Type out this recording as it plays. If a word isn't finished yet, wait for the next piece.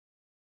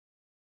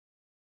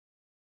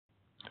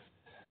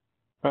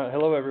All right,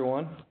 hello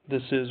everyone.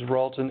 This is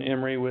Ralton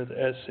Emery with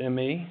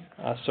SME.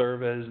 I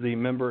serve as the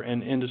Member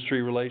and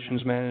Industry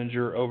Relations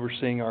Manager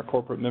overseeing our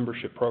corporate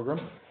membership program.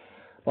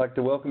 I'd like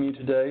to welcome you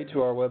today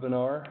to our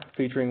webinar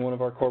featuring one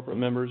of our corporate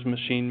members,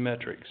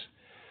 MachineMetrics.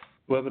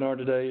 The webinar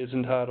today is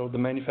entitled The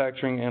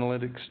Manufacturing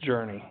Analytics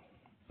Journey.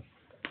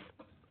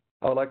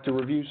 I would like to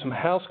review some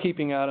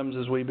housekeeping items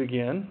as we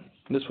begin.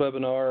 This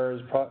webinar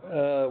is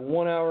a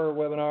 1-hour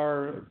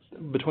webinar,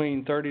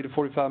 between 30 to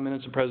 45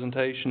 minutes of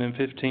presentation and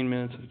 15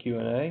 minutes of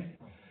Q&A.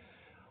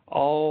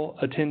 All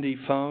attendee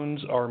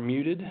phones are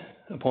muted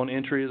upon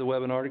entry of the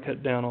webinar to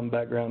cut down on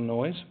background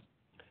noise.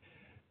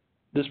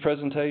 This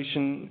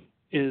presentation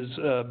is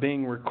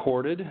being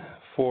recorded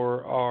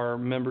for our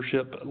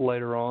membership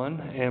later on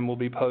and will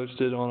be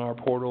posted on our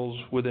portals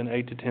within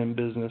 8 to 10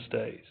 business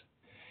days.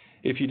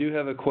 If you do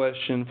have a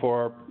question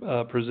for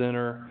our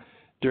presenter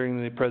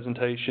during the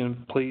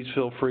presentation, please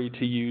feel free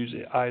to use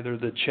either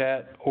the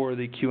chat or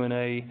the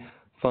Q&A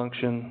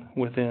function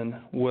within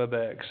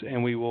WebEx,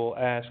 and we will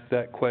ask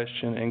that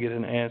question and get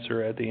an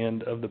answer at the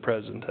end of the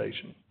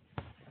presentation.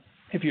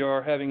 If you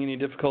are having any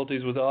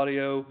difficulties with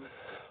audio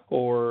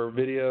or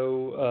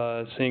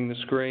video, seeing the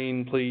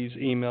screen, please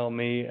email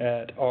me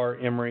at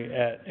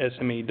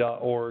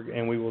remery@sme.org,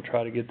 and we will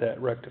try to get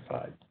that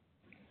rectified.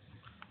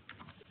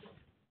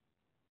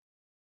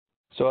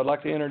 So I'd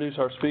like to introduce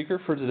our speaker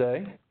for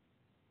today,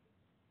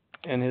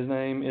 and his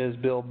name is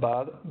Bill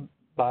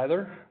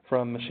Byther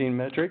from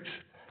MachineMetrics,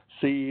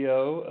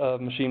 CEO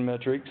of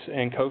MachineMetrics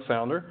and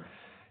co-founder.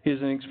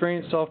 He's an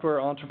experienced software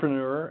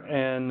entrepreneur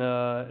and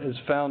is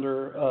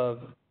founder of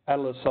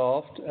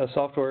Atlasoft,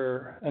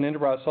 an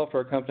enterprise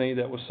software company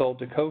that was sold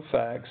to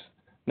Kofax,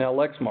 now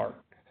Lexmark.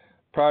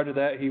 Prior to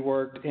that, he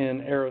worked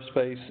in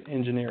aerospace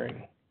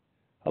engineering.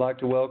 I'd like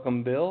to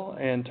welcome Bill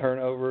and turn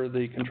over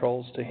the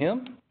controls to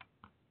him.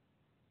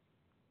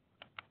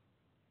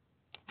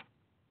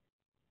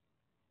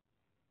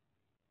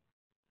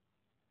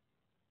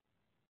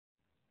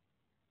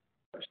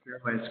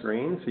 Share my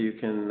screen so you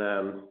can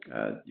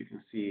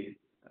see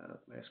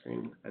my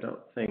screen. I don't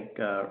think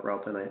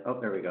Ralton. Oh,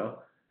 there we go.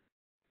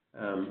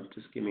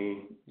 Just give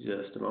me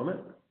just a moment.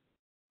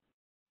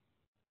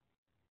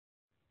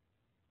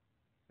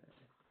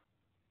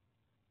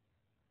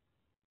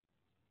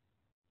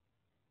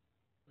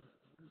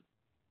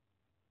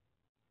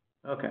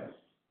 Okay.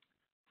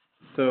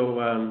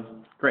 So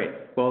great.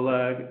 Well,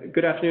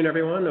 good afternoon,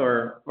 everyone,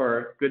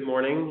 or good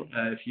morning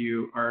if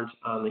you aren't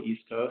on the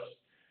East Coast.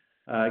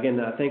 Again,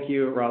 thank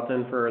you,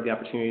 Ralton, for the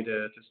opportunity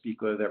to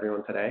speak with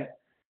everyone today.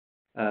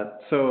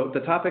 So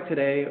the topic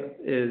today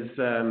is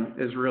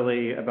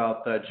really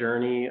about the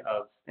journey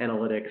of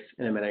analytics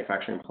in a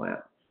manufacturing plant.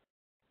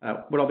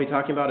 What I'll be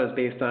talking about is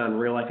based on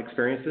real-life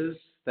experiences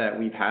that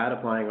we've had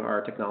applying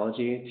our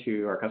technology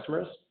to our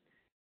customers.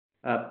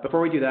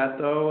 Before we do that,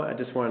 though, I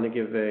just wanted to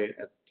give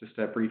just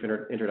a brief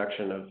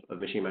introduction of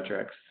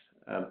MachineMetrics.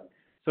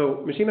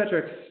 So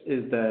MachineMetrics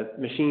is the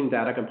machine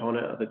data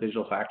component of the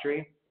digital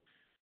factory.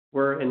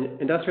 We're an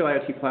industrial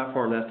IoT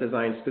platform that's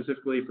designed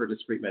specifically for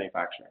discrete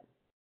manufacturing.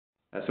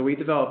 So we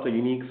developed a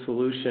unique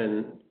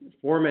solution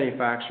for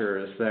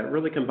manufacturers that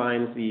really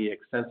combines the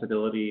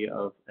extensibility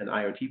of an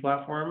IoT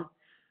platform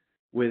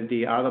with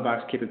the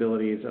out-of-the-box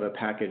capabilities of a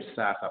packaged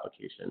SaaS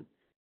application.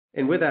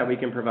 And with that, we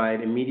can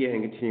provide immediate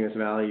and continuous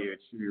value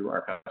to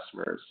our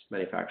customers,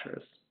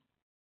 manufacturers.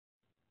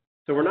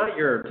 So we're not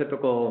your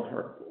typical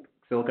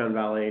Silicon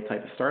Valley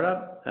type of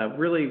startup.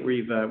 Really,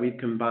 we've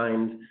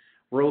combined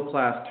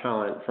world-class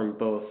talent from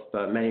both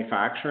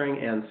manufacturing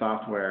and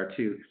software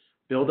to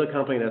build a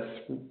company that's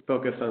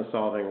focused on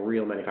solving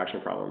real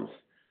manufacturing problems.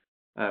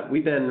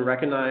 We've been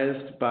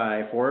recognized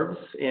by Forbes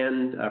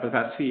and for the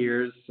past 2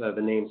 years,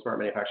 the name Smart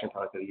Manufacturing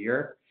Product of the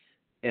Year.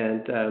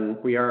 And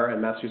we are a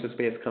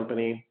Massachusetts-based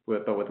company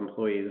with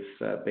employees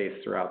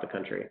based throughout the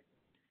country.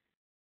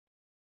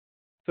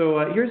 So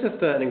here's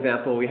just an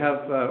example. We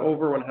have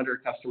over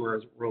 100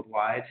 customers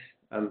worldwide.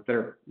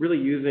 They're really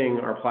using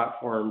our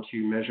platform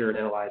to measure and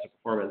analyze the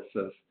performance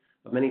of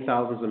many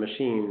thousands of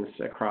machines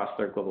across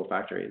their global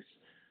factories.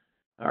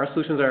 Our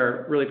solutions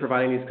are really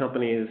providing these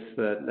companies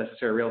the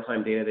necessary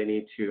real-time data they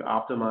need to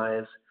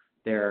optimize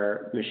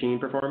their machine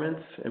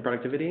performance and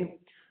productivity.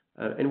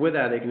 And with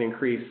that, they can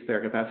increase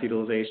their capacity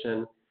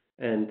utilization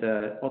and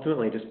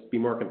ultimately just be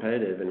more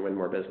competitive and win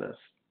more business.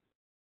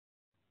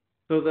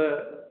 So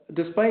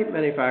despite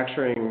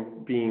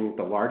manufacturing being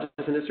the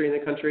largest industry in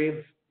the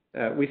country,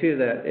 we see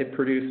that it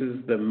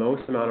produces the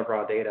most amount of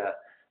raw data,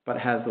 but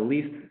has the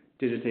least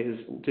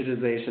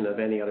digitization of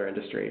any other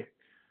industry.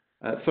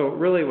 So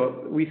really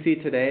what we see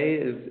today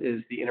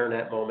is the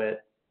internet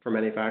moment for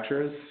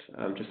manufacturers,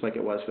 just like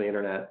it was for the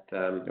internet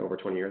over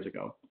 20 years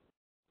ago.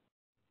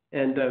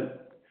 And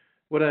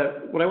what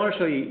I want to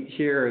show you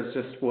here is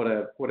just what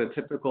a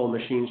typical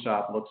machine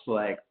shop looks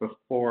like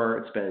before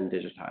it's been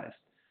digitized,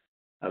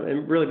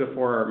 and really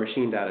before our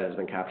machine data has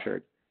been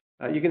captured.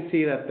 You can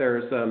see that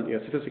there's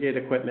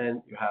sophisticated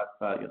equipment. You have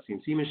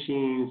CNC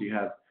machines, you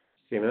have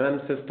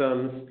CMM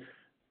systems,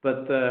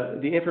 but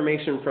the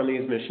information from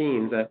these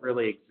machines that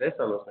really exist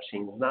on those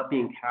machines is not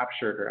being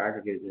captured or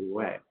aggregated in any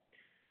way.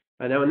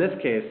 Now, in this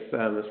case,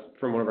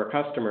 from one of our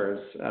customers,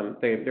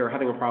 they were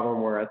having a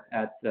problem where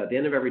at the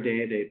end of every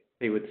day,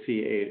 they would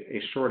see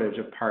a shortage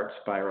of parts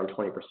by around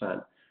 20%.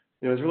 And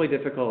it was really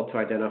difficult to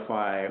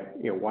identify,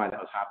 why that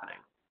was happening.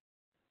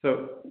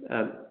 So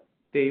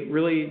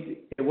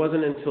it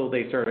wasn't until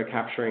they started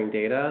capturing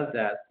data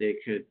that they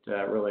could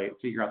really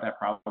figure out that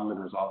problem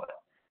and resolve it.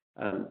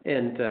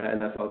 And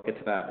that's, I'll get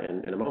to that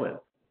in a moment.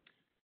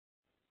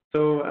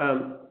 So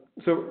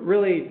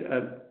really,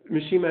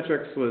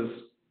 MachineMetrics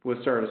was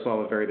starting to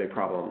solve a very big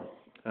problem.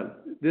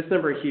 This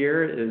number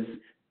here is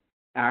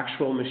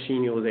actual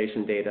machine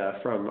utilization data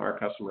from our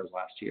customers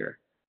last year.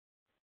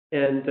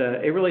 And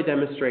it really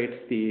demonstrates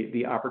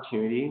the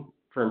opportunity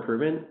for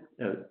improvement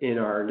in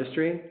our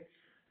industry.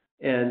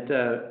 And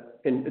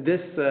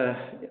this,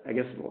 I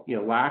guess,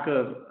 lack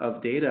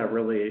of data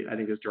really, I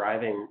think, is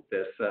driving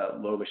this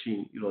low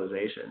machine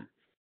utilization.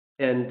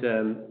 And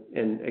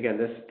again,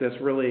 this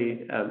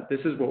really,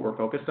 this is what we're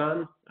focused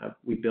on.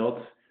 We built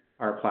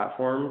our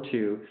platform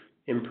to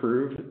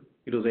improve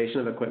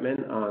utilization of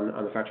equipment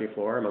on the factory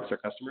floor amongst our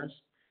customers.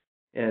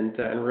 And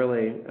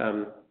really,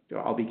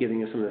 I'll be giving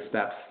you some of the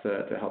steps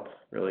to help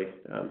really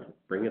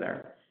bring you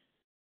there.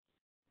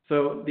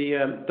 So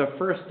the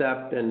first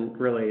step in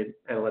really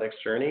analytics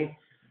journey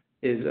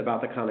is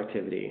about the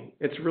connectivity.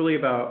 It's really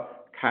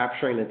about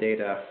capturing the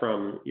data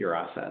from your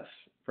assets,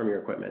 from your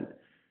equipment.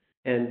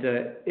 And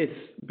it's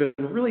been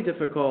really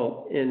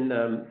difficult in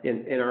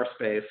our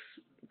space,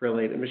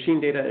 really. The machine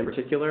data in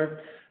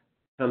particular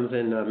comes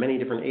in many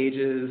different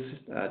ages,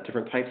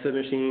 different types of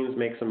machines,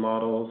 makes and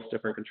models,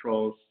 different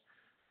controls.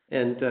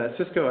 And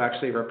Cisco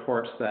actually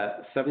reports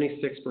that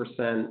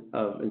 76%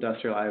 of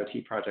industrial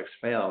IoT projects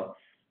fail.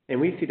 And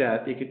we see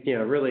that you could,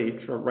 really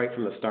right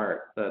from the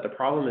start. The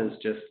problem is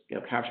just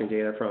capturing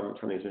data from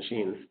these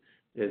machines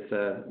is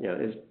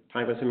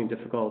time-consuming,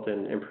 difficult,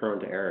 and prone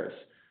to errors.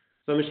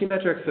 So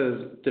MachineMetrics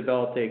has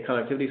developed a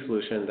connectivity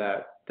solution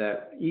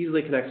that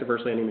easily connects to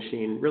virtually any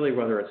machine, really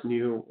whether it's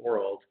new or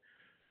old.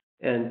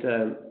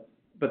 And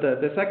but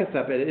the second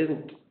step,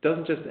 it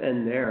doesn't just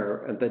end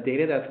there. The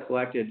data that's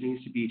collected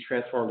needs to be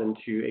transformed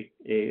into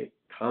a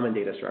common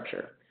data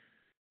structure.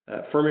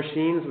 For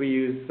machines, we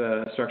use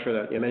a structure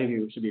that many of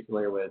you should be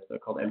familiar with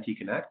called MT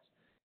Connect.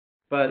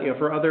 But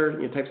for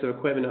other types of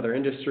equipment, other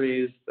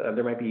industries,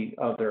 there might be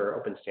other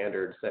open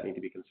standards that need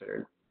to be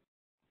considered.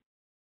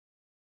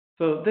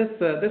 So this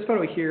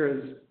photo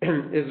here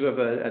is of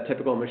a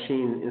typical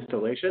machine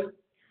installation.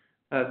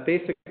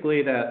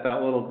 Basically, that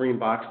little green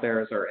box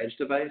there is our edge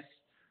device.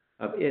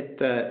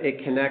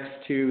 It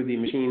connects to the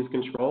machine's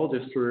control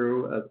just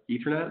through an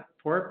Ethernet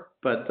port,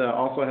 but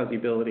also has the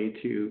ability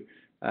to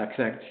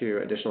connect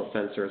to additional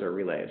sensors or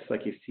relays,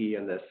 like you see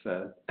in this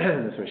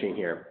this machine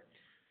here.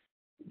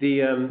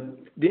 The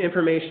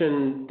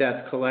information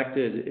that's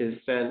collected is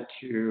sent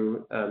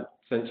to the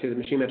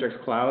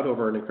MachineMetrics cloud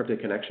over an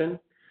encrypted connection.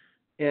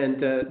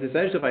 And this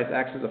edge device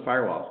acts as a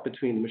firewall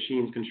between the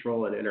machine's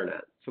control and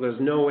internet. So there's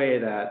no way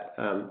that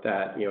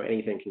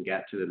anything can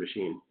get to the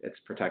machine. It's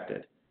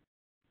protected.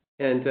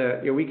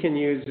 And we can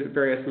use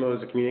various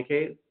modes to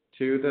communicate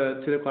to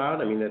the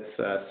cloud. I mean,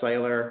 it's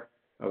cellular.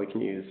 We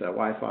can use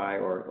Wi-Fi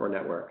or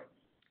network.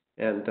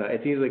 And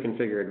it's easily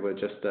configured with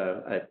just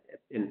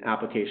an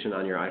application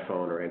on your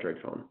iPhone or Android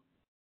phone.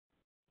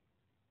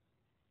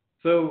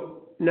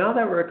 So now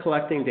that we're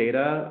collecting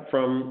data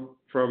from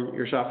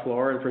your shop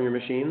floor and from your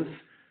machines,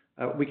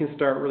 we can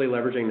start really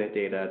leveraging that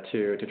data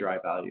to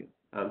drive value.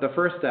 The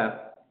first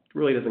step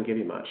really doesn't give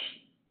you much.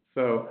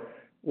 So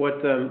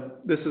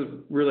this is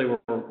really where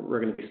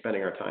we're going to be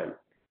spending our time.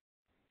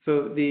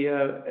 So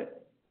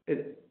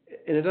an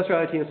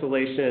industrial IoT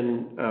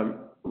installation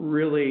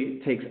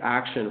really takes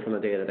action from the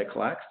data that it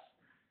collects.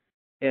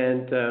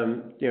 And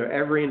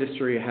every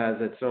industry has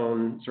its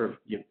own sort of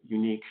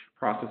unique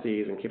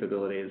processes and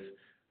capabilities.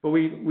 But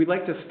we'd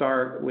like to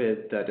start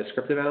with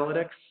descriptive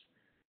analytics,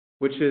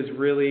 which is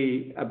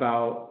really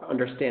about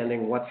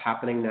understanding what's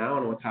happening now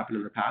and what's happened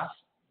in the past.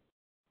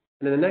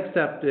 And then the next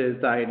step is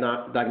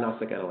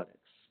diagnostic analytics.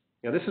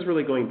 This is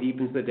really going deep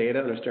into the data,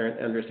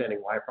 understanding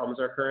why problems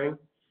are occurring.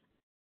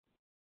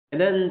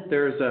 And then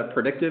there's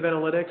predictive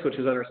analytics, which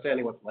is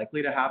understanding what's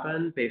likely to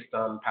happen based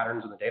on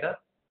patterns in the data.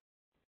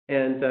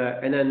 And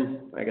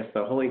then, I guess,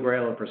 the holy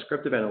grail of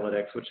prescriptive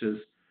analytics, which is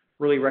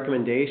really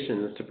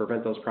recommendations to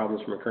prevent those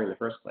problems from occurring in the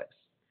first place.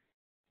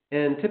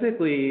 And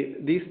typically,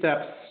 these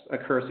steps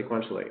occur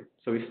sequentially.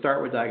 So we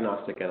start with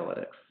descriptive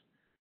analytics.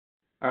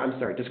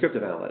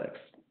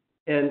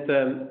 And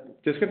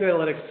descriptive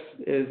analytics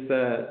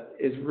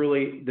is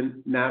really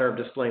the matter of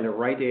displaying the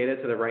right data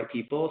to the right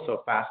people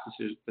so fast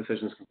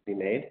decisions can be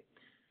made.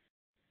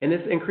 And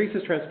this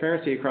increases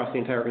transparency across the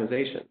entire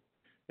organization.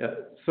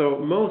 So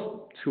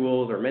most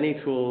tools or many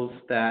tools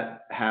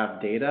that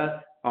have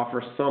data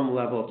offer some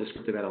level of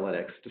descriptive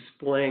analytics,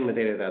 displaying the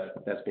data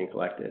that's being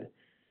collected.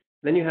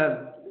 Then you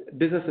have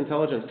business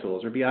intelligence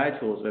tools or BI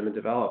tools that have been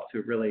developed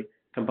to really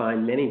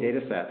combine many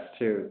data sets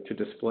to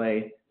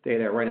display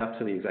data right up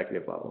to the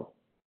executive level.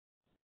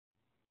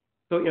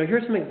 So,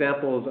 here's some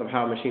examples of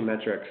how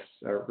MachineMetrics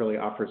really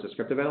offers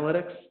descriptive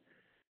analytics,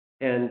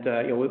 and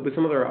with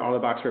some of their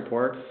out-of-the-box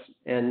reports.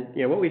 And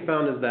what we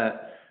found is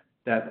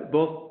that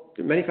both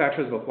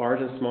manufacturers, both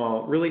large and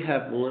small, really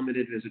have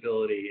limited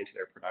visibility into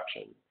their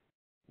production.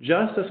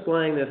 Just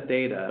displaying this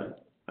data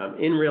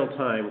in real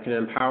time can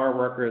empower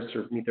workers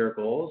to meet their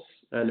goals,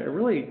 and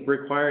really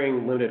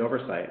requiring limited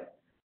oversight.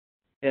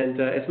 And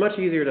it's much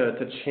easier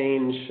to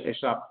change a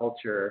shop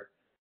culture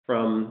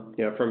from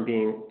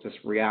being just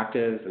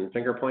reactive and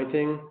finger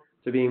pointing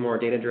to being more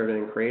data driven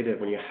and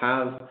creative when you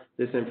have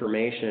this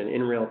information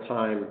in real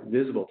time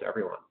visible to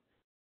everyone.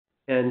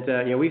 And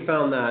we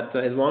found that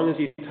as long as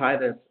you tie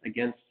this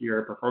against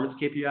your performance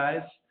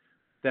KPIs,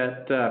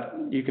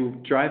 that you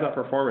can drive up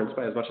performance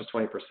by as much as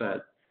 20%.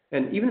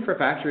 And even for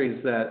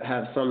factories that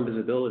have some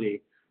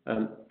visibility,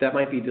 that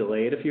might be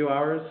delayed a few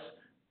hours.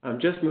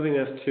 Just moving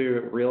this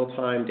to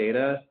real-time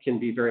data can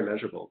be very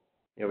measurable.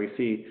 We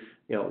see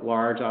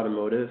large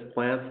automotive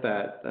plants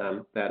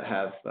that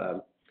have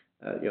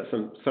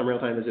some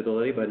real-time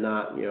visibility, but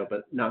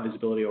not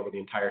visibility over the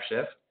entire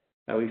shift.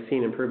 We've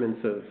seen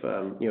improvements of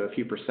a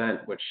few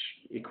percent, which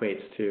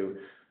equates to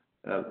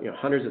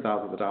hundreds of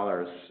thousands of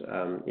dollars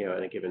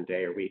in a given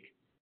day or week.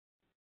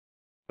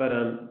 But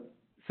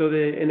so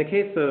in the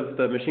case of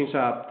the machine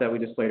shop that we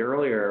displayed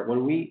earlier,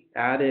 when we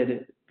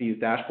added these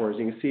dashboards,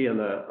 you can see on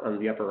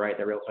the upper right,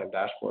 the real-time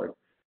dashboard,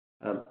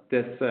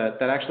 that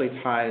actually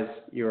ties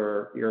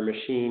your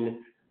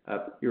machine,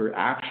 your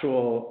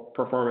actual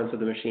performance of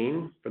the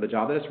machine for the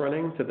job that it's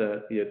running to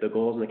the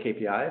goals and the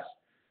KPIs.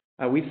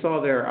 We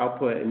saw their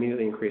output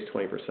immediately increase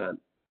 20%.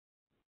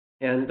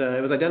 And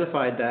it was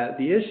identified that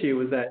the issue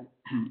was that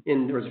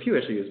there was a few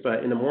issues,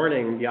 but in the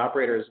morning, the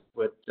operators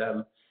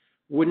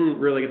wouldn't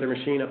really get their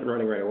machine up and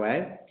running right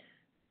away.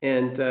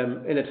 And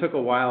it took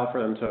a while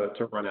for them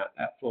to run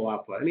at full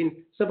output. I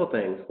mean, simple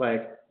things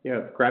like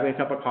grabbing a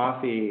cup of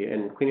coffee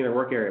and cleaning their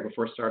work area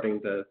before starting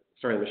the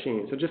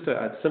machine. So just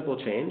a simple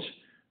change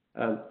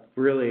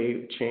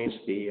really changed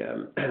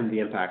the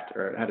impact,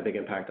 or had a big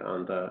impact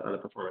on the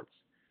performance.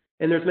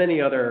 And there's many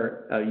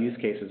other use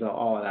cases that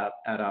all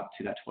add up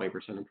to that 20%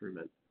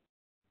 improvement.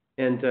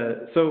 And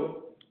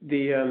so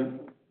the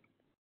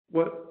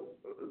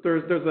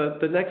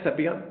next step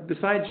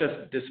besides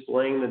just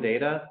displaying the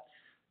data,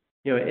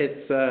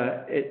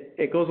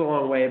 it goes a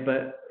long way,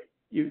 but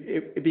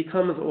it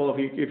becomes, well,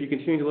 if you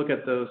continue to look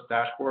at those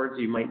dashboards,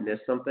 you might miss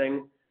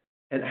something.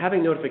 And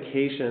having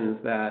notifications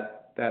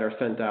that are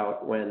sent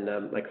out when,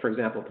 like for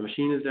example, if the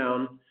machine is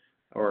down,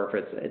 or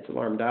if it's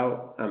alarmed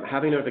out,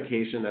 having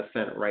notification that's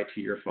sent right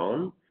to your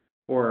phone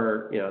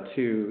or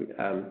to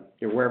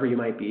wherever you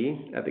might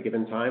be at the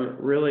given time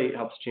really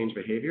helps change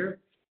behavior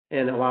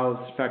and allows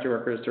factory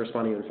workers to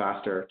respond even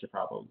faster to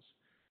problems.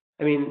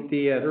 I mean,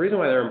 the reason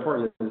why they're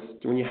important is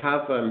when you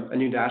have a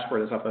new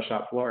dashboard that's off the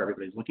shop floor,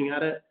 everybody's looking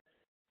at it,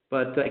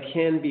 but it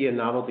can be a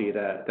novelty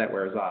that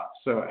wears off.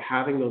 So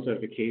having those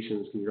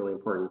notifications can be really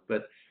important,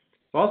 but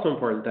it's also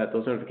important that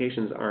those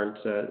notifications aren't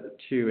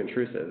too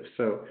intrusive.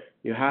 So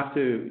you have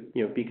to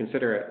be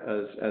considerate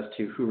as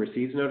to who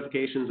receives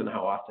notifications and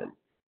how often,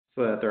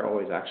 so that they're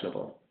always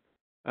actionable.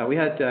 We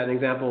had an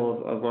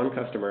example of one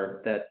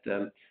customer that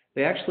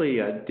they actually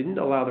didn't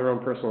allow their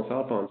own personal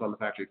cell phones on the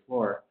factory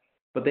floor,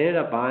 but they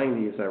ended up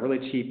buying these really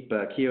cheap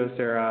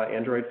Kyocera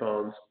Android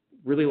phones,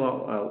 really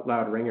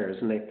loud ringers,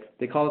 and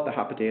they call it the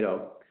hot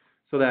potato,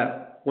 so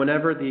that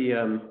whenever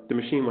the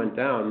machine went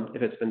down,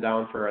 if it's been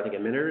down for I think a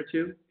minute or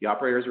two, the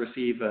operators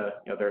receive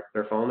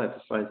their phone that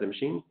assigns the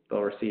machine.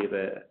 They'll receive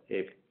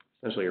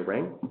essentially a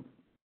ring,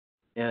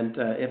 and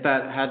if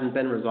that hadn't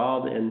been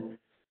resolved in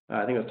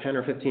I think it was 10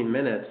 or 15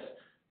 minutes,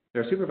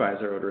 their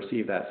supervisor would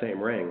receive that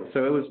same ring.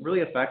 So it was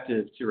really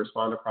effective to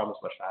respond to problems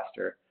much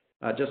faster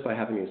just by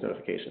having these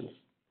notifications.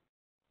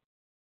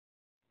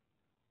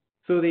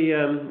 So the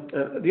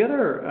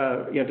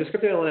other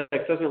descriptive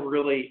analytics doesn't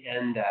really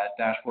end at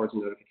dashboards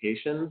and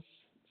notifications.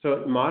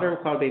 So modern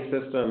cloud-based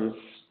systems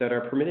that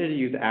are permitted to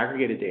use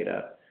aggregated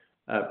data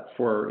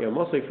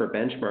mostly for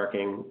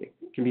benchmarking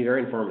can be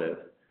very informative.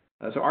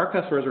 So our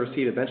customers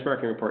receive a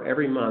benchmarking report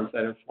every month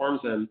that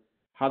informs them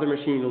how their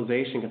machine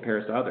utilization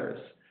compares to others.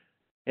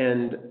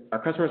 And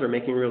our customers are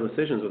making real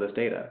decisions with this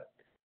data.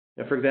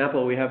 Now, for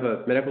example, we have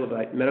a medical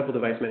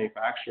device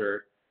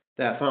manufacturer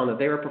that found that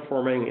they were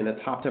performing in the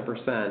top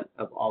 10%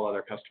 of all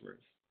other customers.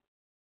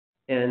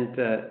 And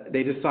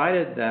they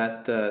decided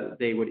that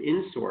they would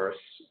insource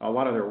a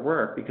lot of their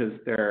work because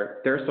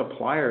their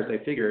suppliers,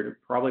 they figured,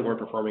 probably weren't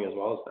performing as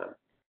well as them.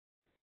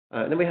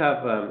 And then we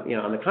have,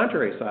 on the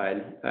contrary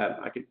side,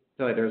 I could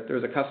tell you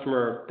there's a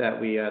customer that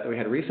we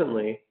had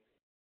recently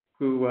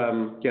who,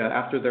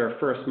 after their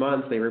first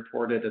month, they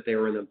reported that they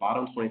were in the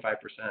bottom 25%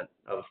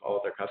 of all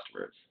of their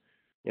customers.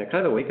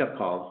 Kind of a wake-up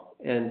call.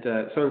 And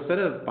so instead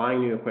of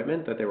buying new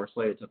equipment that they were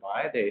slated to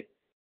buy,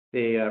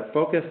 they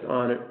focused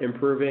on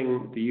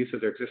improving the use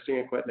of their existing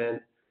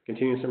equipment,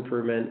 continuous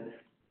improvement,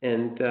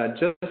 and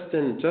just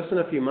in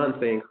a few months,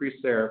 they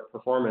increased their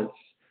performance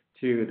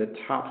to the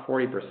top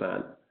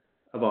 40%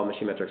 of all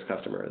MachineMetrics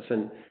customers.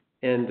 So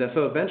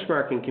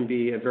benchmarking can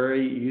be a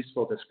very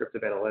useful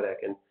descriptive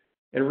analytic.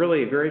 And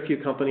really, very few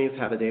companies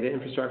have the data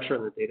infrastructure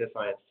and the data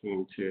science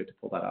team to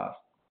pull that off.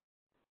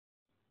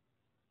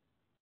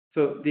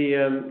 So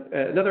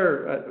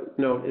another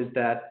note is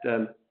that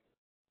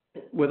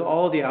with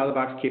all the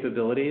out-of-the-box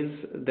capabilities,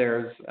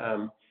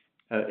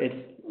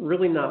 it's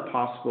really not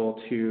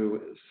possible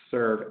to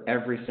serve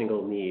every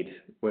single need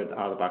with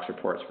out-of-the-box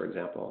reports, for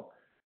example.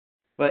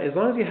 But as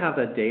long as you have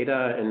the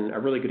data and a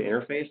really good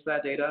interface to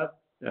that data,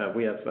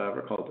 we have what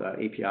are called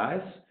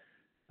APIs.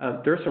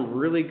 There are some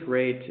really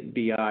great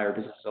BI or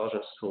business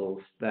intelligence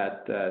tools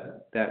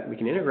that we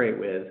can integrate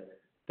with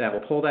that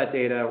will pull that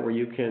data where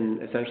you can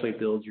essentially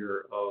build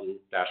your own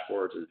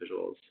dashboards and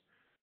visuals.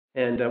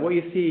 And what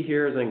you see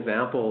here is an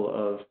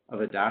example of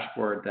a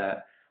dashboard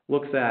that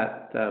looks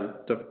at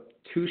the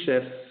two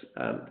shifts,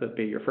 that'd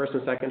be your first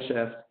and second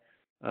shift,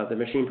 the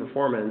machine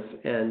performance,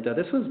 and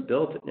this was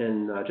built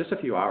in just a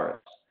few hours.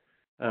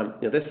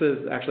 This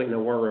is actually in the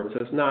war room, so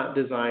it's not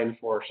designed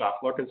for shop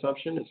floor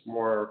consumption. It's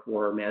more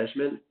for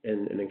management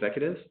and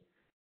executives.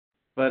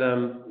 But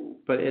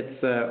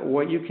it's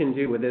what you can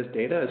do with this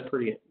data is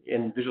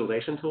and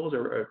visualization tools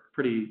are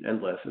pretty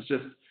endless. It's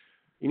just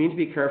you need to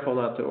be careful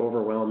not to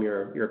overwhelm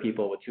your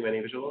people with too many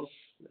visuals.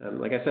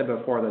 Like I said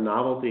before, the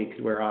novelty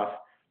could wear off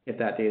if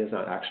that data is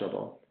not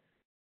actionable.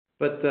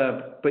 But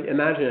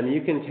imagine, I mean,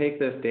 you can take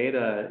this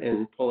data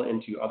and pull it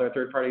into other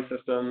third-party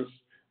systems,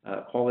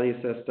 quality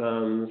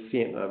systems,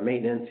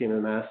 maintenance,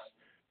 CMMS,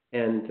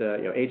 and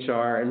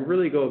HR, and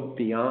really go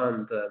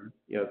beyond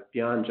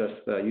beyond just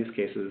the use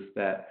cases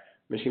that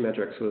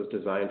MachineMetrics was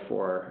designed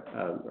for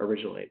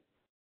originally.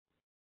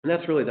 And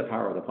that's really the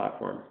power of the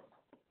platform.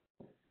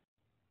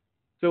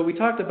 So we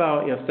talked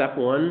about step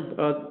one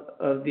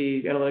of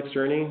the analytics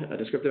journey,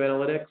 descriptive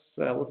analytics.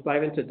 Let's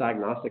dive into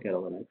diagnostic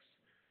analytics.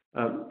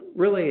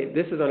 Really,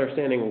 this is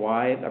understanding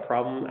why a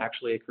problem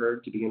actually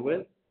occurred to begin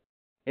with.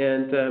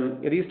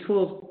 And these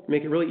tools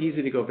make it really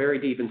easy to go very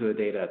deep into the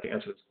data to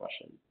answer this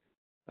question.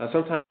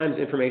 Sometimes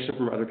information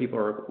from other people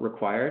are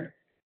required.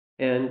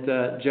 And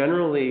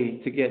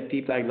generally, to get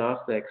deep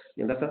diagnostics,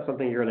 that's not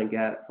something you're going to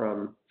get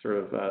from sort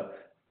of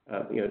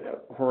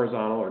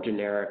horizontal or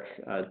generic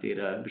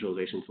data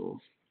visualization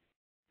tools.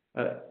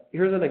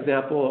 Here's an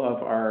example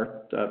of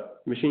our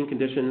machine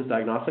conditions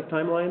diagnostic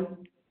timeline.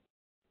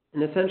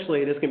 And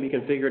essentially, this can be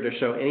configured to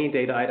show any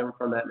data item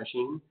from that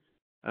machine.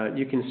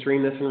 You can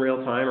stream this in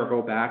real time or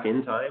go back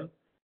in time.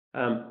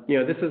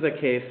 This is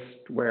a case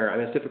where, I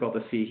mean, it's difficult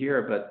to see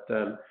here, but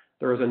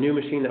there was a new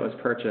machine that was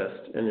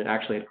purchased and it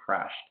actually had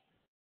crashed.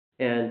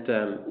 And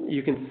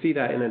you can see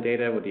that in the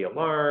data with the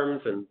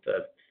alarms, and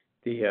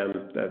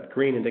the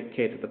green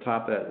indicates at the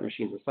top that the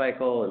machine's in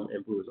cycle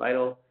and blue is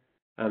idle.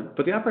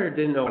 But the operator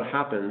didn't know what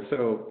happened,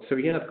 so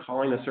he ended up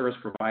calling the service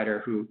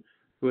provider who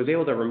was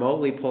able to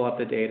remotely pull up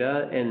the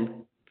data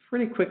and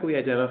pretty quickly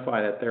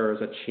identify that there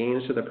was a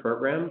change to the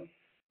program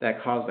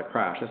that caused the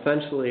crash.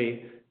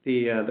 Essentially,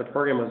 the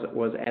program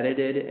was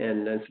edited,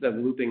 and instead of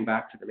looping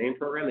back to the main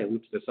program, they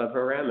looped to the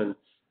subprogram,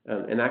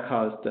 and that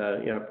caused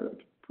a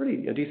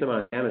decent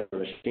amount of damage to the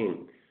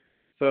machine.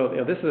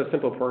 So this is a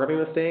simple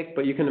programming mistake,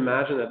 but you can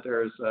imagine that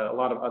there's a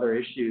lot of other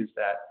issues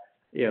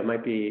that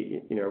might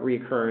be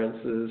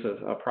reoccurrences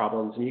of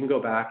problems, and you can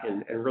go back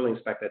and really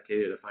inspect that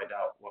data to find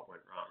out what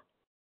went wrong.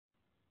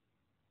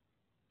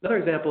 Another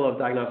example of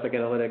diagnostic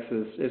analytics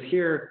is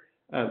here.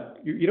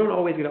 You don't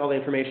always get all the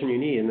information you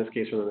need, in this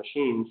case from the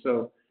machine,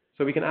 so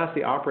we can ask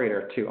the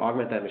operator to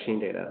augment that machine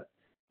data.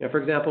 For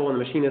example, when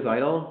the machine is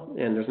idle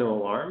and there's no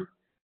alarm,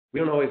 we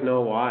don't always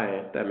know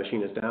why that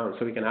machine is down,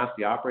 so we can ask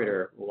the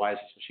operator, well, why is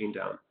this machine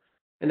down?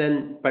 And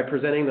then by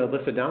presenting the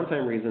list of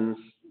downtime reasons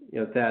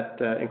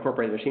that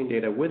incorporate the machine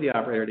data with the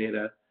operator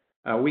data,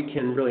 we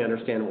can really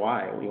understand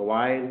why.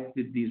 Why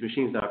did these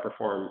machines not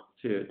perform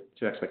to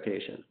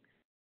expectation?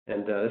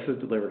 And this is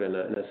delivered in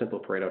a simple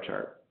Pareto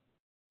chart.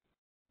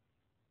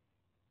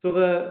 So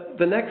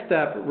the next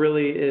step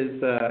really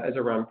is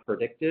around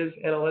predictive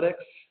analytics.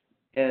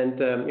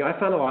 And I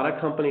found a lot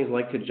of companies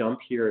like to jump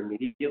here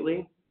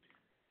immediately.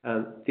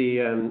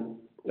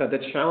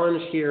 The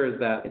challenge here is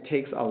that it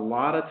takes a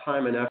lot of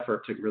time and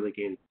effort to really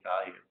gain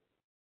value.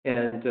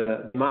 And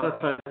the amount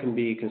of time can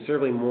be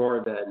considerably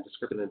more than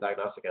descriptive and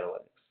diagnostic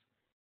analytics.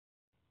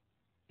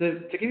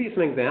 To give you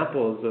some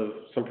examples of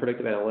some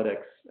predictive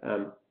analytics,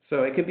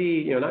 so it could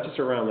be not just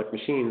around like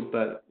machines,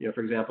 but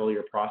for example,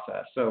 your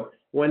process. So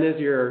when is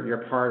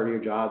your part of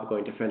your job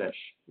going to finish?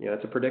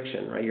 It's a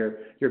prediction, right?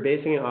 You're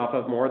basing it off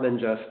of more than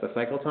just the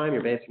cycle time.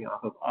 You're basing it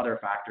off of other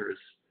factors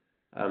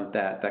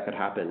that could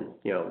happen.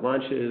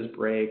 Lunches,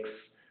 breaks,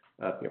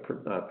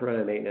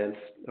 preventive maintenance,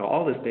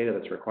 all this data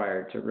that's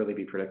required to really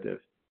be predictive.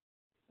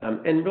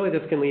 And really,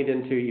 this can lead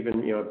into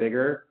even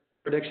bigger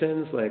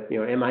predictions, like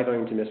am I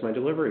going to miss my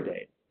delivery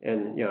date?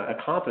 And a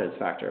confidence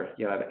factor.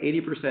 I have an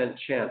 80%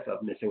 chance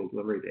of missing a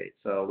delivery date,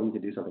 so we need to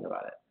do something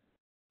about it.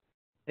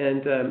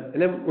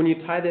 And then when you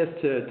tie this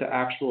to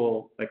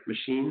actual like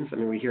machines, I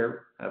mean, we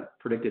hear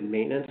predicted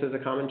maintenance as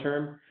a common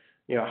term.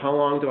 How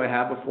long do I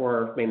have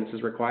before maintenance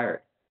is required?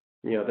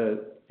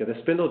 the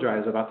spindle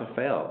drive is about to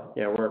fail.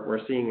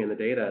 We're seeing in the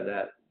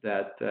data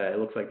that it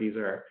looks like these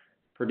are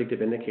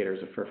predictive indicators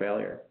for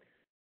failure.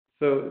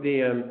 So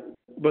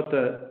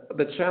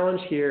the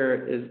challenge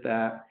here is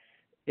that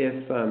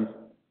if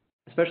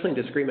especially in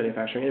discrete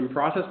manufacturing, in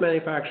process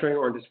manufacturing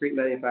or in discrete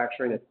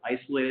manufacturing, it's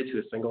isolated to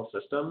a single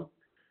system,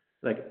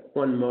 like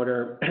one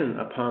motor,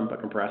 a pump, a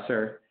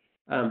compressor.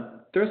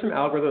 There are some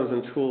algorithms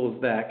and tools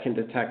that can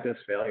detect this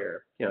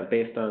failure,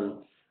 based on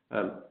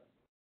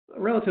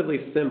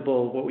relatively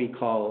simple, what we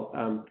call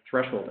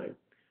thresholding.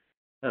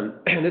 And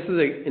this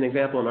is an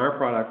example in our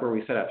product where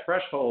we set a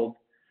threshold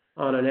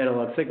on an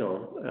analog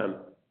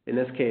signal. In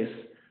this case,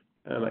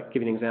 I'll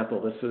give you an example.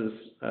 This is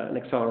an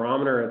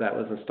accelerometer that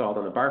was installed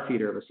on the bar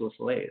feeder of a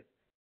silicon lathe,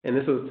 and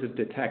this was to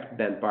detect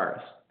bent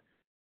bars.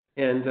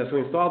 And so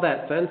we installed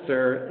that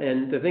sensor,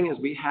 and the thing is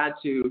we had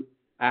to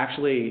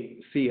actually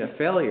see a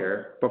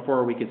failure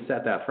before we could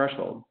set that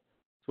threshold.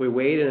 So we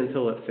waited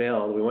until it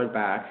failed. We went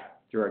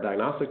back through our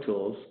diagnostic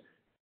tools,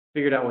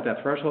 figured out what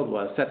that threshold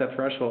was, set that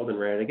threshold, and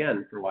ran it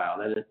again for a while.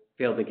 Then it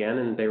failed again,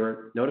 and they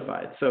were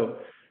notified. So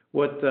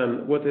what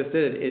this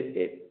did,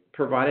 it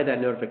provided that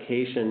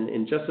notification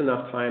in just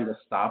enough time to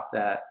stop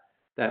that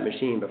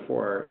machine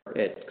before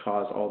it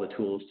caused all the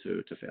tools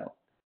to fail.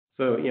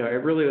 So it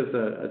really is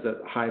a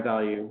high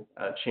value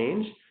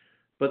change.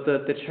 But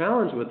the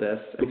challenge with this,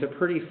 it's a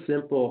pretty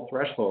simple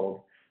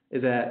threshold,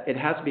 is that it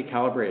has to be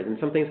calibrated, and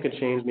some things could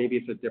change. Maybe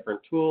it's a different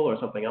tool or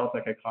something else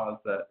that could cause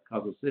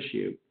this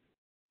issue.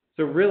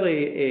 So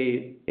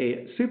really,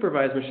 a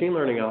supervised machine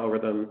learning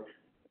algorithm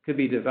could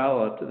be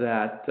developed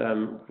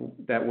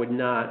that would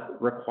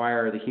not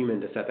require the human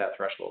to set that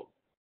threshold.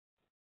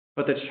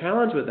 But the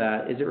challenge with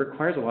that is it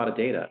requires a lot of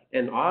data,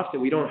 and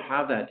often we don't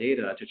have that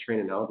data to train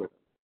an algorithm.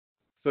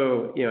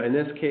 So in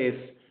this case,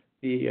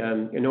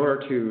 in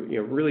order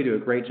to really do a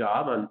great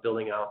job on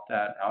building out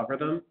that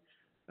algorithm,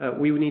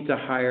 we would need to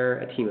hire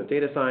a team of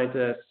data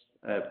scientists,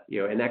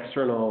 an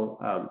external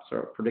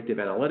sort of predictive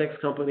analytics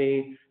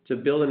company to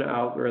build an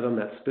algorithm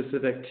that's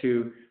specific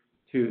to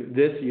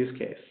this use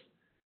case.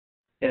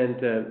 And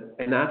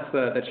that's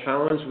the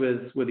challenge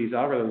with these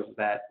algorithms,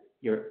 that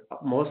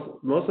most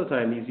of the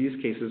time these use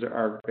cases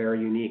are very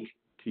unique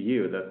to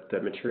you,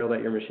 the material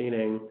that you're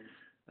machining,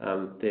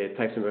 the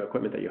types of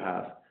equipment that you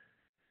have.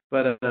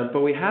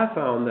 But we have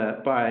found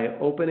that by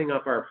opening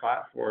up our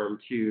platform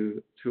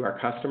to our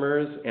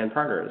customers and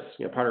partners,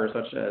 partners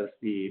such as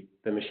the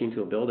machine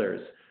tool builders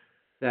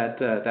that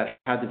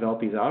have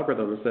developed these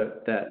algorithms,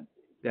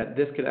 that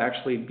this could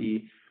actually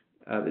be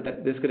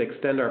that this could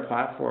extend our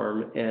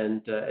platform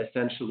and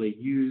essentially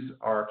use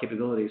our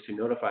capabilities to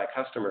notify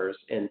customers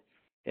and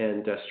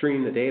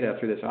stream the data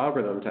through this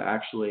algorithm to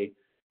actually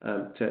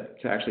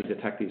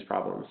detect these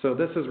problems. So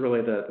this is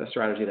really the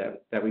strategy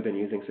that we've been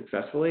using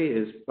successfully,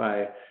 is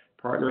by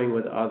partnering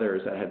with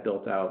others that have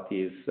built out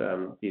these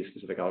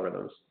specific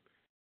algorithms.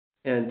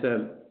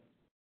 And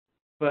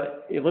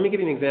but let me give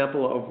you an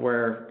example of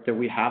where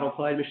we have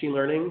applied machine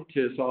learning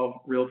to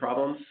solve real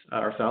problems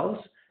ourselves,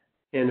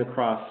 and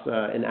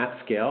at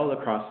scale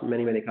across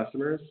many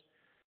customers.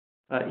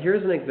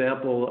 Here's an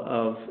example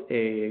of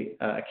a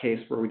case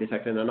where we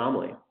detected an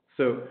anomaly.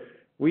 So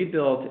we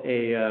built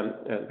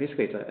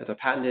basically it's a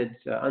patented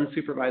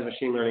unsupervised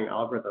machine learning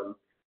algorithm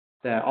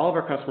that all of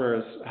our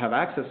customers have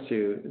access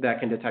to that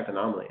can detect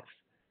anomalies.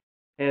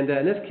 And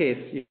in this case,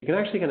 you can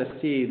actually kind of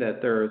see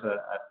that there's a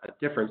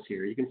difference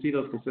here. You can see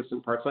those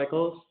consistent part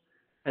cycles,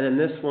 and in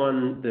this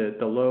one,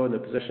 the load and the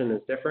position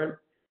is different.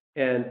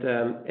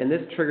 And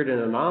this triggered an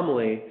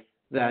anomaly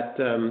that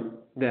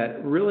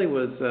really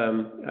was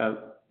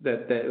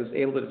that was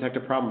able to detect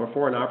a problem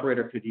before an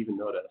operator could even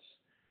notice.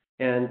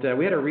 And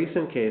we had a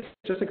recent case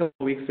just a couple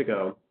of weeks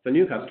ago. The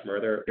new customer,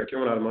 they're a tier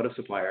 1 automotive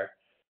supplier,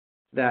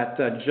 that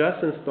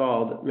just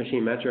installed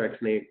MachineMetrics,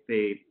 and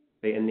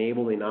they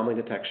enabled the anomaly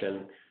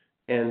detection,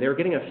 and they were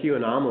getting a few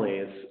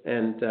anomalies.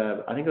 And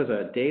I think it was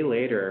a day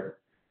later,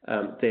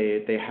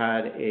 they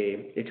had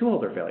a tool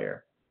holder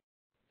failure,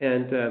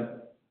 and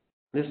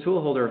this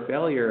tool holder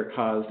failure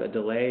caused a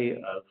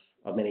delay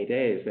of many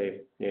days.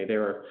 They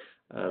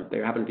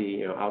happened to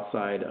be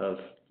outside of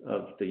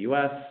the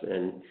U.S.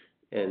 and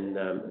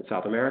in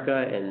South America,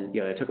 and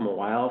it took them a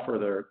while for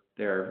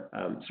their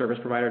service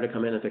provider to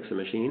come in and fix the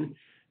machine.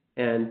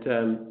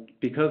 And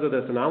because of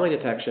this anomaly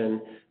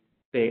detection,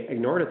 they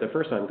ignored it the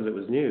first time because it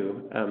was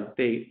new.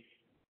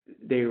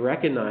 They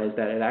recognized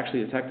that it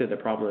actually detected the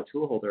problem with the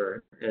tool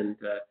holder, and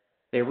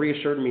they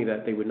reassured me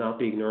that they would not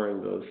be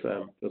ignoring those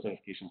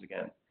notifications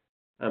again.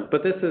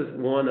 But this is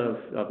one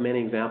of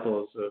many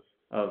examples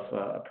of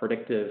a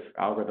predictive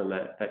algorithm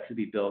that could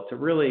be built to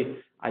really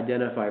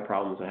identify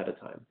problems ahead of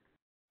time.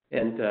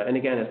 And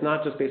again, it's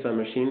not just based on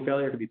machine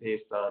failure. It could be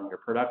based on your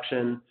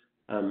production,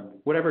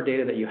 whatever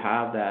data that you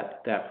have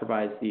that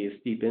provides these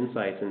deep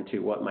insights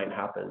into what might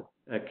happen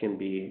can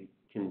be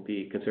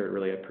considered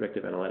really a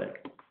predictive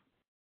analytic.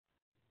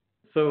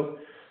 So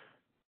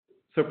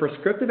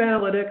prescriptive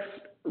analytics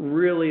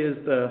really is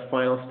the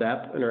final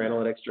step in our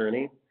analytics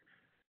journey.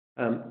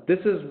 This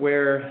is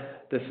where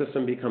the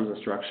system becomes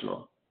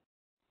instructional.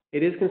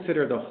 it is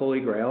considered the holy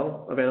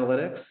grail of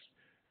analytics.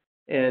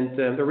 And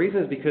the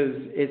reason is because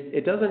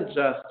it doesn't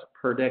just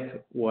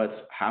predict what's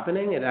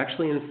happening, it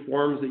actually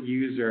informs the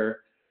user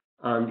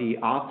on the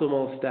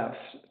optimal steps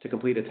to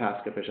complete a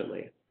task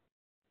efficiently.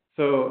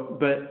 So,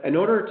 but in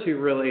order to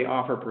really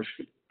offer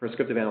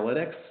prescriptive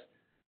analytics,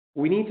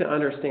 we need to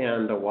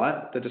understand the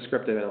what, the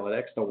descriptive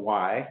analytics, the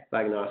why,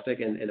 diagnostic,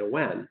 and the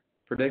when,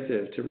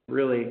 predictive, to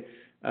really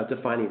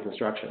define these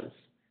instructions.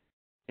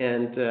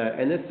 And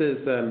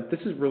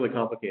this is really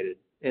complicated,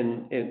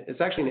 and it's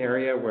actually an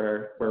area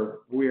where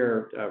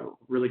we're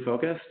really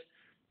focused,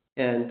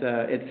 and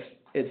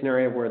it's an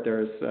area where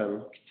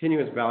there's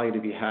continuous value to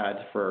be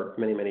had for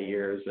many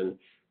years,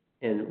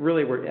 and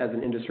really as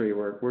an industry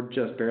we're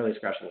just barely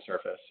scratching the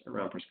surface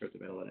around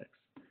prescriptive analytics.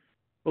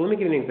 Well, let me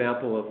give you an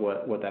example of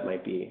what that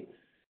might be.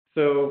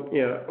 So,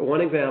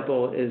 one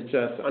example is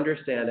just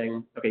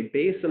understanding, okay,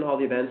 based on all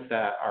the events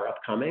that are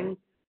upcoming,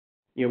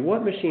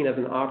 what machine as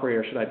an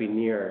operator should I be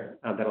near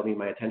that'll need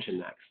my attention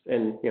next,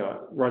 and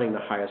running the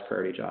highest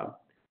priority job.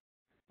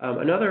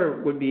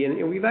 Another would be,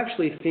 and we've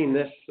actually seen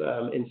this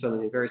in some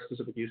of the very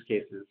specific use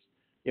cases,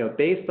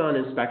 based on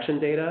inspection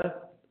data,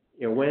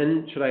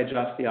 when should I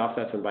adjust the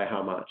offsets and by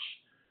how much?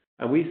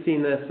 And we've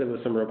seen this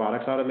with some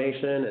robotics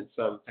automation and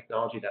some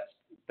technology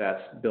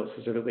that's built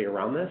specifically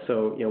around this.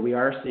 So, we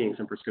are seeing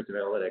some prescriptive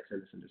analytics in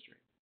this industry.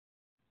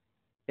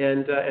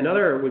 And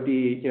another would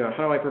be,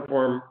 how do I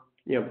perform,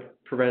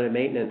 preventive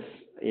maintenance,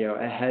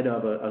 ahead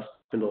of a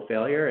spindle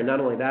failure? And not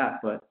only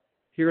that, but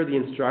here are the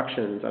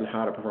instructions on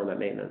how to perform that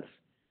maintenance.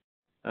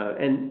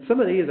 And some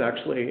of these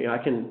actually, I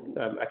can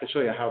show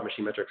you how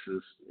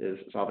MachineMetrics is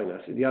solving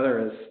this. The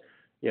other is,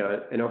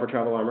 an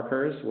overtravel alarm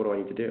occurs. What do I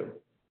need to do?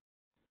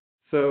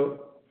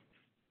 So,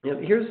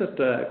 here's just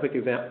a quick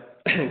example.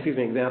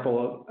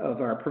 Example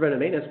of our preventive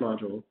maintenance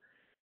module,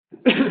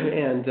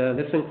 and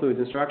this includes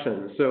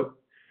instructions. So,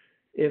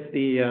 if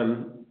the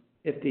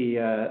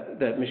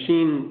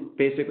machine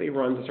basically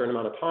runs a certain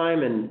amount of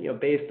time, and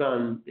based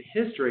on the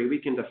history, we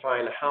can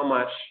define how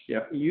much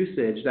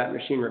usage that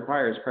machine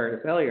requires prior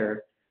to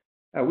failure.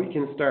 We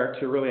can start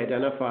to really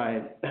identify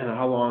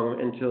how long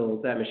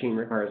until that machine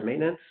requires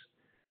maintenance.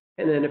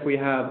 And then if we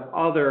have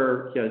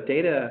other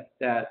data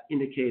that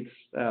indicates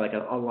like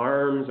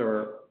alarms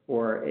or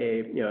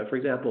for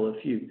example,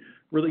 if you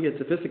really get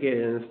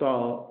sophisticated and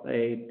install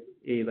a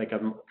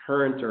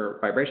current or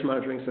vibration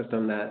monitoring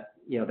system that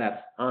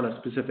that's on a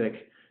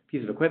specific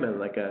piece of equipment,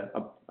 like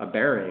a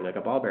bearing, like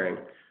a ball bearing,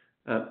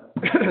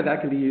 that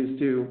can be used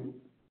to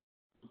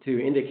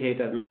indicate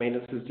that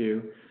maintenance is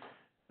due,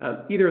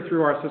 either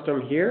through our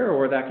system here,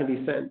 or that can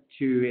be sent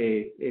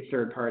to a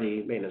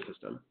third-party maintenance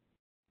system.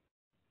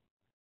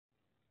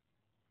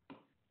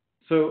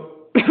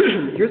 So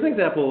here's an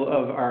example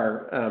of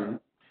our,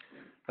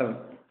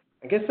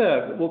 I guess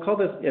we'll call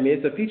this,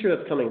 it's a feature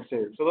that's coming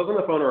soon. So those on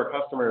the phone who are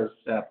customers,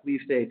 please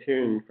stay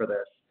tuned for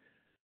this.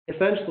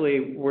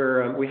 Essentially,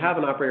 we have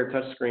an operator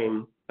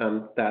touchscreen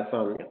that's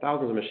on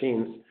thousands of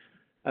machines.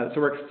 So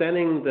we're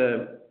extending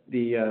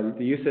the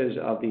usage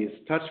of these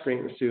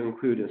touchscreens to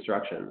include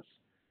instructions.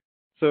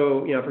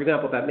 So, for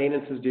example, if that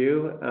maintenance is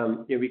due,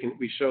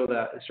 we show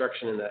that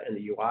instruction in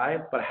the UI,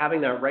 but having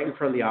that right in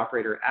front of the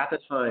operator at the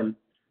time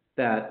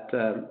that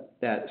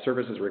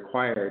service is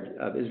required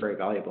is very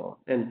valuable.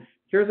 And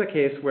here's a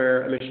case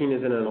where a machine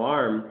is in an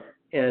alarm,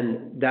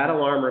 and that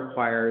alarm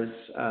requires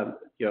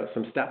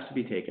some steps to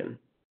be taken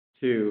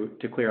to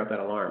clear up that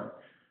alarm.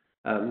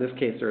 In this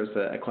case, there's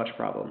a clutch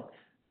problem.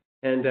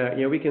 And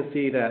we can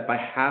see that by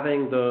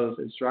having those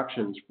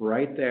instructions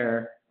right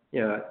there,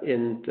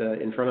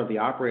 in front of the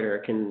operator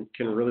can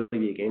really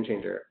be a game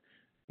changer.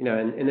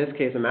 In this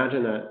case,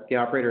 imagine that the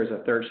operator is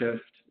a third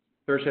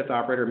shift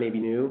operator, maybe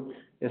new.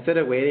 Instead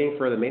of waiting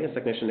for the maintenance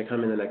technician to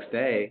come in the next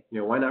day,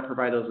 why not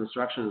provide those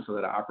instructions so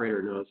that an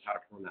operator knows how to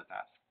perform that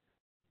task?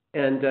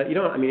 And you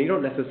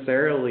don't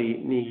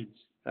necessarily need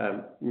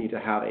to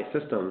have a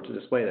system to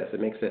display this. It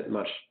makes it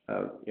much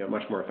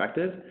more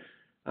effective.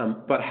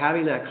 But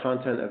having that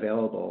content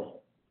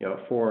available,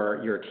 for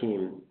your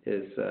team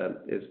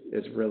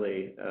is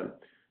really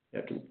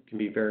can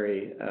be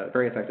very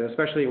effective,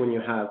 especially when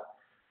you have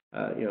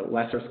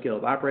lesser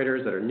skilled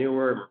operators that are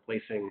newer,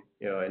 replacing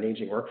an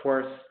aging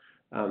workforce.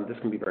 This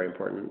can be very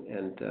important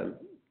and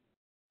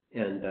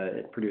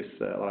it produce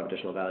a lot of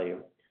additional value.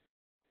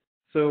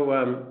 So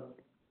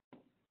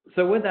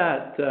with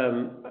that,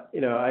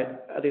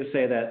 I do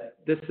say that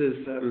this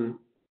is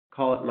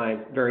call it my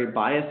very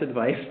biased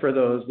advice for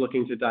those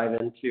looking to dive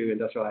into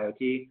industrial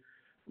IoT.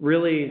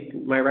 Really,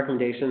 my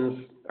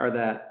recommendations are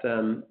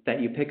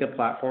that you pick a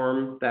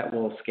platform that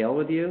will scale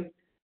with you,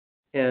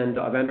 and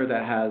a vendor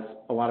that has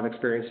a lot of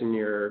experience in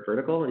your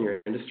vertical, in your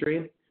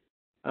industry.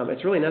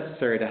 It's really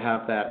necessary to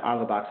have that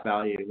out-of-the-box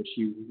value, which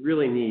you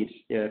really need.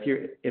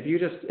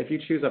 If you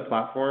choose a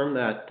platform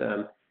that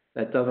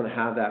doesn't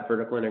have that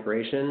vertical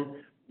integration,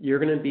 you're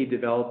going to be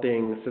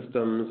developing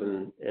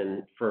systems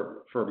and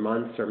for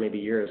months or maybe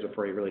years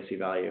before you really see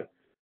value.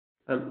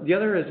 The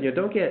other is,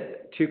 don't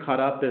get too caught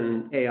up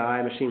in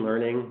AI, machine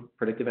learning,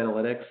 predictive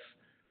analytics.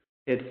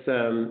 It's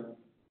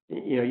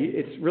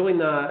it's really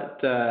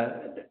not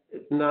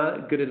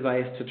good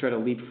advice to try to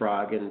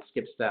leapfrog and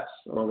skip steps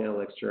along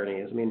analytics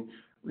journeys. I mean,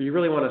 you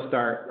really want to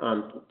start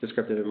on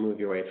descriptive and move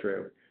your way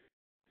through.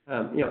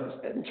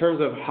 In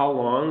terms of how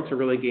long to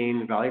really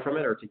gain value from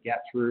it or to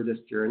get through this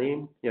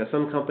journey,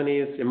 some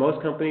companies, and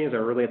most companies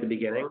are really at the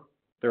beginning.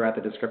 They're at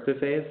the descriptive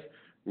phase,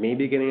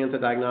 maybe getting into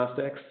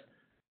diagnostics.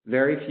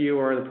 Very few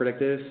are in the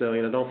predictive, so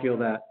don't feel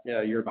that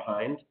you're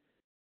behind.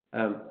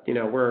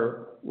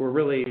 We're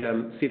really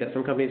see that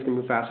some companies can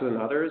move faster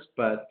than others,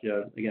 but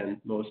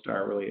again, most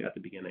are really at the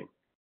beginning.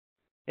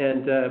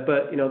 And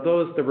but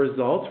the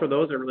results for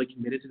those that are really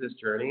committed to this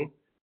journey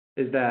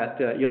is that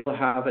you'll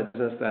have a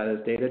business that is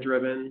data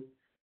driven,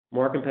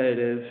 more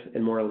competitive,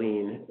 and more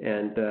lean,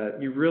 and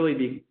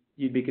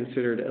you'd be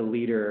considered a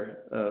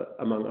leader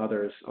among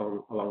others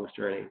along this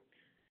journey.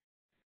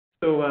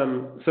 So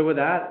with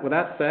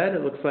that said,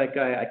 it looks like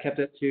I kept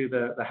it to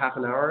the half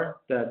an hour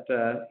that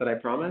I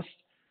promised.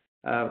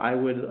 I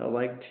would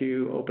like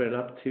to open it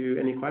up to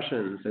any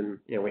questions, and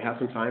we have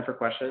some time for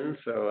questions,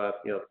 so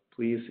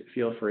please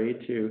feel free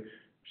to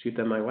shoot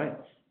them my way.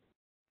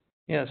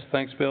 Yes,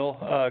 thanks, Bill.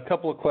 A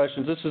couple of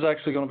questions. This is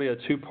actually going to be a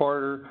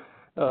two-parter.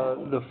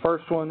 The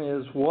first one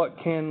is, what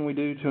can we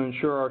do to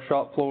ensure our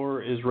shop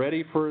floor is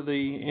ready for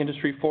the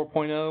Industry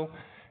 4.0?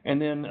 And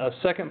then a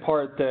second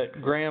part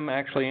that Graham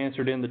actually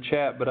answered in the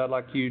chat, but I'd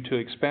like you to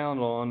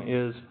expound on,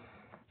 is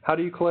how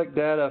do you collect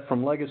data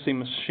from legacy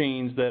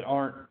machines that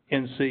aren't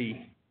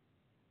NC?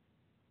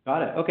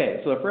 Got it. Okay,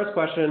 so the first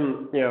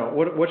question,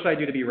 what should I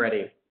do to be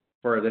ready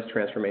for this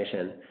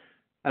transformation?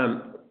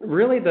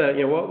 Really,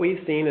 what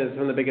we've seen is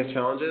one of the biggest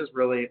challenges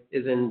really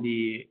is in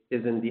the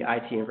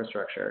IT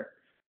infrastructure.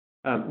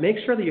 Make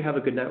sure that you have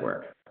a good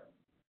network.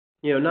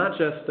 Not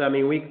just,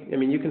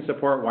 you can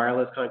support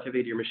wireless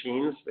connectivity to your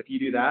machines. If you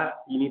do that,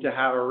 you need to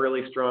have a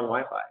really strong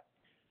Wi-Fi.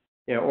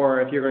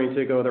 Or if you're going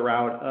to go the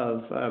route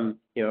of,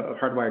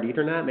 hardwired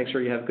Ethernet, make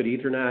sure you have good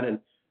Ethernet and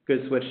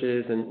good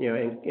switches,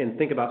 and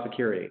think about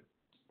security.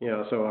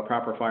 So a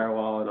proper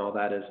firewall and all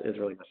that is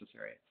really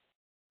necessary.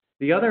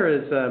 The other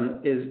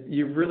is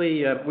you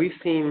really, we've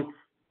seen,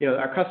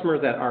 our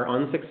customers that are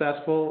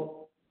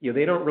unsuccessful,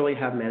 they don't really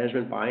have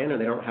management buy-in, or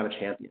they don't have a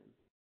champion.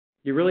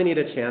 You really need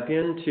a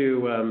champion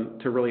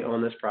to really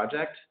own this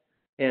project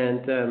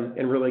and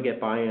really get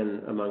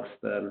buy-in amongst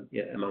the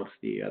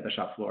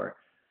shop floor.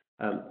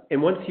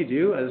 And once you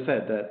do, as I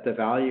said, the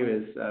value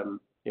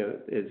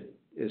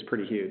is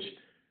pretty huge.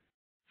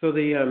 So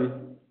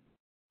the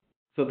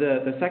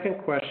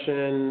second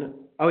question,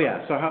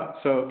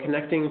 so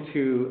connecting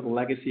to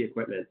legacy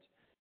equipment.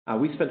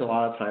 We spent a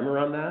lot of time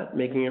around that,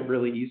 making it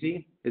really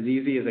easy as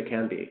it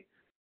can be.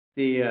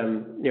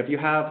 If you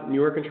have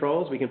newer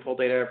controls, we can pull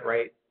data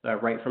right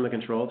from the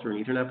control through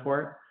an Ethernet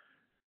port.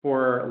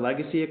 For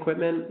legacy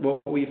equipment,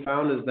 what we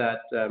found is that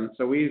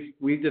so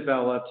we've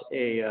developed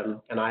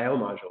an I/O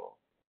module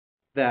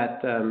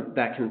that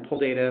can pull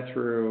data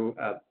through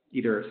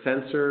either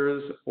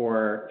sensors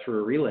or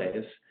through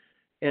relays,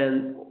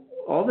 and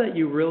all that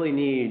you really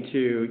need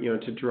to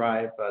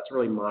drive to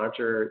really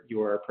monitor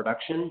your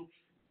production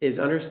is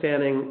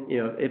understanding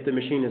if the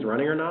machine is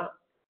running or not,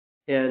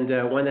 and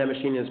when that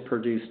machine has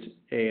produced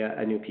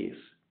a new piece.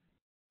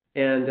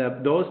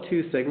 And those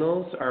two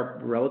signals are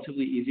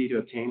relatively easy to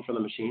obtain from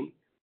the machine.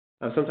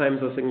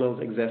 Sometimes those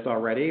signals exist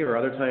already, or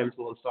other times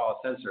we'll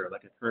install a sensor,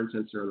 like a current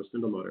sensor on the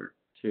spindle motor,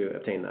 to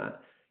obtain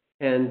that.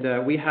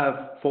 And we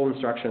have full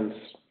instructions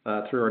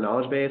through our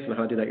knowledge base on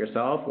how to do that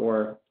yourself,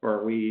 or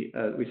we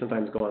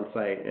sometimes go on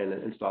site and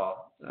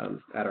install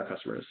at our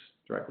customers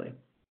directly.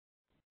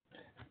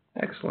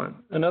 Excellent.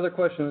 Another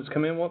question that's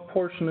come in: what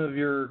portion of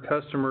your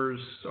customers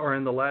are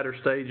in the latter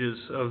stages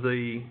of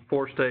the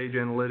 4-stage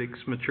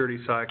analytics maturity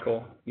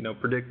cycle,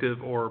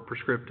 predictive or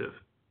prescriptive?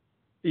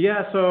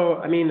 Yeah,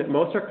 so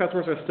most of our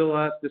customers are still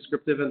at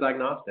descriptive and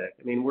diagnostic.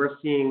 We're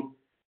seeing,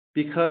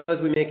 because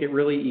we make it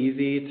really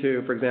easy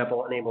to, for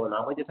example, enable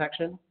anomaly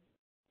detection,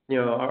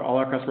 all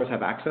our customers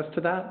have access to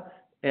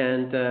that,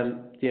 and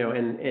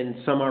and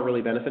some are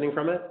really benefiting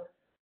from it.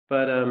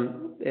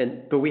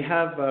 But we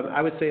have,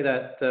 I would say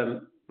that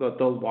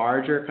the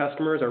larger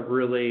customers are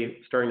really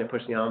starting to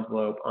push the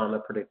envelope on the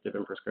predictive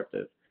and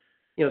prescriptive.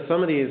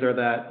 Some of these are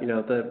that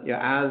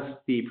as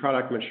the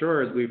product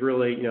matures, we've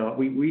really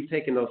we've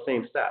taken those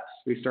same steps.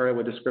 We started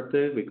with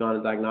descriptive, we've gone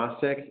to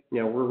diagnostic.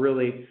 We're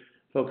really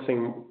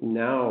focusing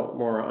now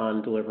more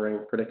on delivering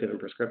predictive and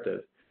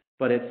prescriptive.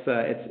 But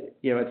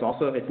it's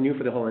also new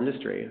for the whole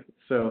industry.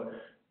 So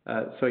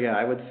yeah,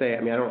 I would say, I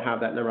don't have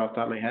that number off the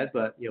top of my head,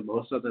 but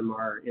most of them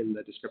are in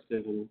the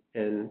descriptive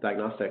and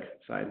diagnostic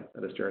side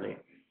of this journey.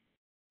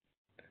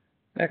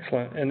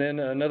 Excellent. And then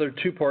another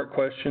two-part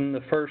question.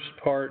 The first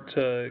part,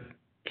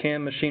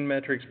 can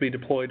MachineMetrics be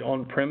deployed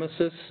on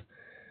premises?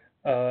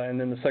 And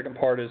then the second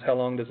part is, how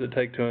long does it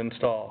take to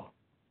install?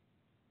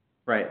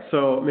 Right.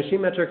 So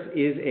MachineMetrics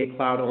is a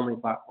cloud-only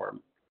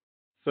platform.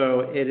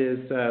 So it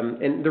is,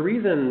 and the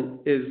reason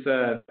is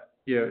a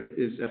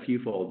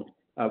fewfold.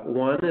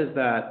 One is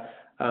that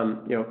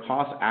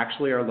costs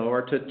actually are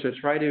lower to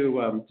try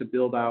to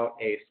build out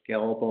a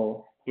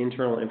scalable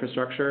internal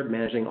infrastructure,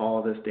 managing all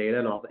of this data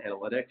and all the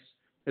analytics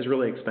is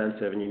really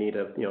expensive, and you need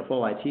a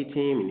full IT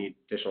team, you need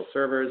additional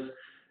servers,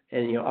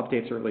 and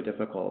updates are really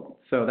difficult.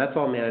 So that's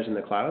all managed in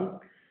the cloud.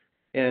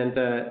 And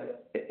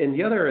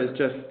the other is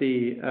just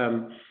the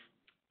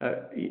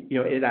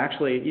it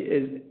actually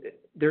is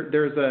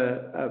there's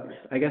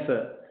I guess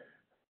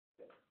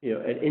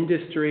an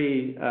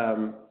industry.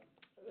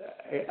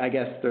 I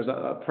guess there's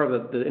a part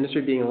of the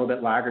industry being a little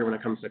bit laggard when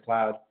it comes to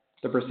cloud.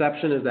 The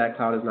perception is that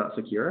cloud is not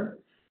secure,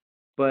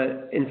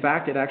 but in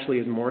fact, it actually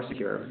is more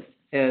secure.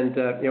 And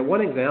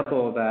one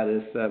example of that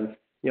is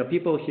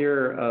people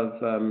hear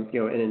of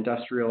an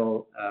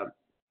industrial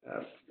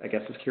I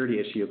guess a security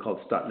issue called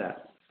Stuxnet,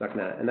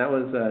 and that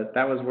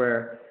was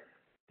where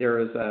there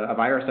was a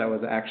virus that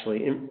was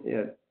actually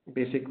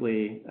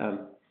basically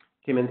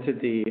came into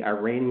the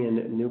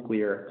Iranian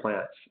nuclear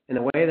plants. And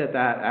the way that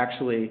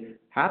actually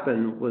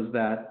happened was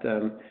that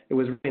it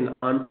was an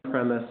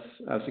on-premise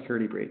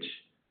security breach,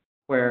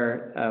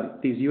 where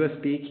these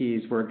USB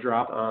keys were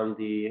dropped on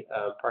the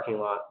parking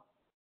lot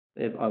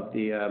of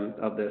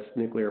this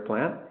nuclear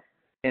plant,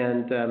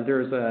 and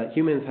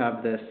humans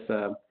have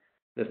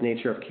this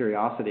nature of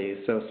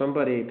curiosity. So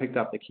somebody picked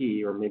up the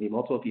key, or maybe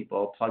multiple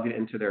people plugged it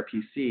into their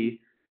PC,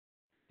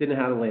 didn't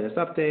have the latest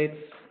updates,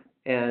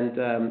 and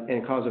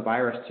caused a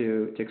virus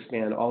to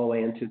expand all the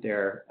way into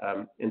their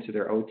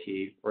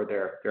OT, or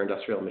their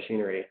industrial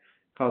machinery,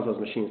 caused those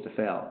machines to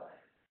fail.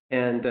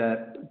 And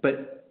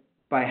but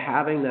by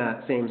having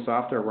that same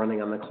software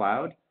running on the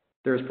cloud,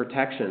 there's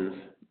protections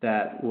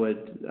that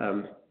would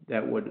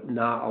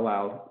not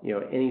allow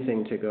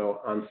anything to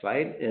go on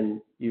site,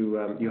 and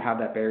you have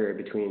that barrier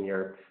between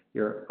your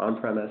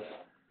on-premise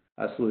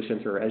solution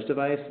through your edge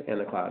device and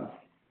the cloud.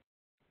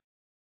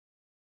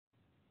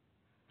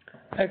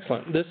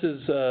 Excellent. This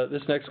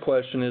next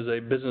question is a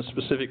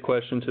business-specific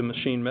question to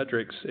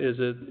MachineMetrics.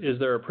 Is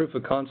there a proof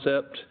of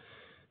concept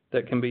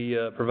that can be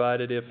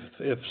provided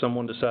if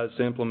someone decides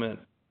to implement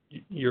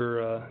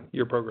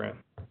your program?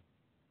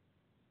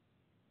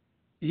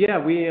 Yeah,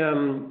 we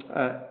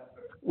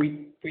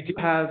do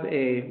have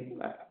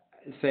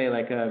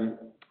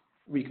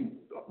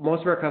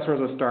most of our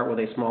customers will start with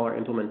a smaller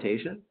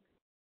implementation,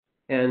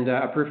 and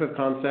a proof of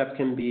concept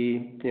can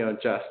be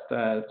just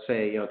 10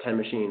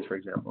 machines, for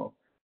example.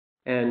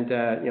 And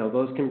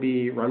those can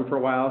be run for a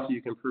while, so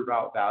you can prove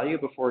out value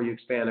before you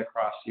expand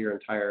across your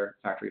entire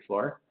factory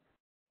floor.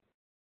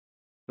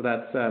 So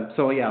that's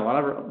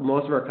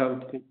most of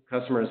our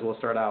customers will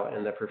start out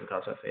in the proof of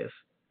concept phase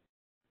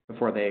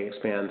before they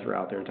expand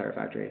throughout their entire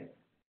factory.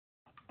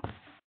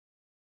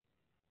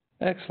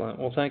 Excellent.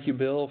 Well, thank you,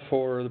 Bill,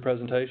 for the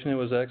presentation. It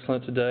was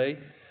excellent today.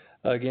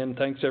 Again,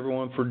 thanks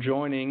everyone for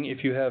joining.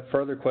 If you have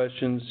further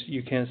questions,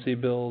 you can see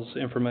Bill's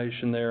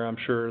information there. I'm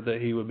sure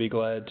that he would be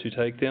glad to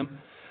take them.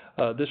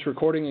 This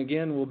recording,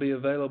 again, will be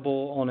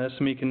available on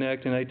SME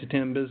Connect in 8 to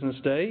 10 business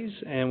days,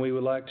 and we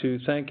would like to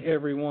thank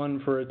everyone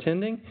for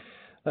attending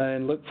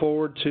and look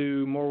forward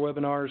to more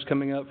webinars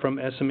coming up from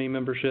SME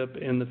membership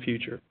in the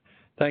future.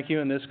 Thank you,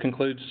 and this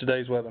concludes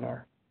today's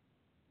webinar.